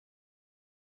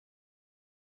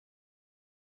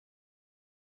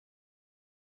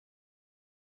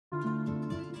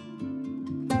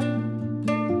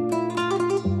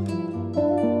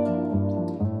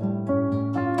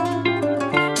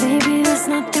Baby, there's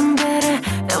nothing better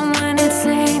than when it's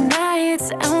late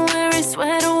nights and we're in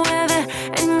sweater weather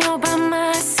and you're by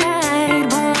my side.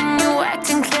 But when you're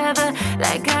acting clever,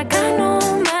 like I got no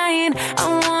mind, I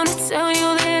wanna tell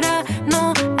you that I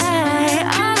know I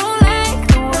don't like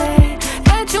the way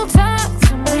that you talk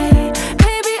to me.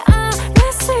 Baby,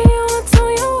 honestly, you do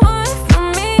you want from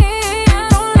me. I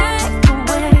don't like the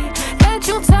way that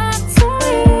you talk to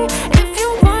me. If you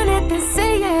want it, then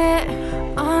say it.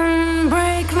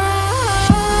 Unbreak my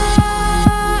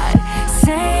heart.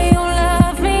 Say you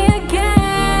love me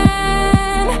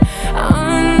again.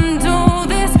 Undo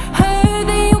this hurt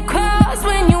that you caused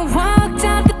when you walked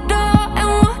out the door and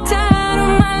walked out of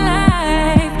my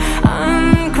life.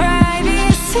 Uncry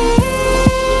these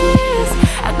tears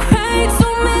I cried so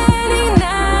many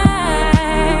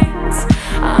nights.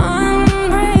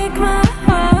 Unbreak my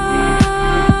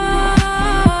heart,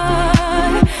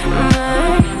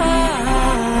 my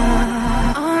heart.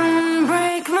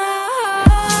 Unbreak my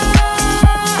heart.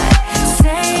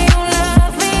 Say you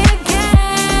love me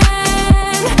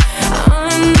again.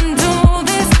 Undo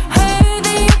this hurt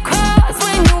that you caused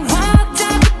when you walked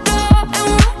out the door and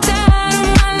walked out of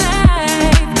my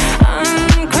life.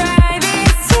 Uncry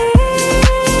these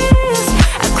tears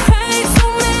I cried so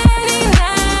many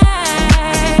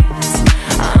nights.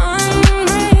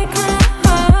 Unbreak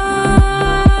my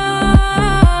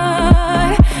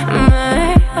heart,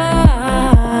 my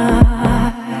heart,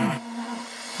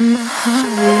 my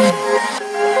heart.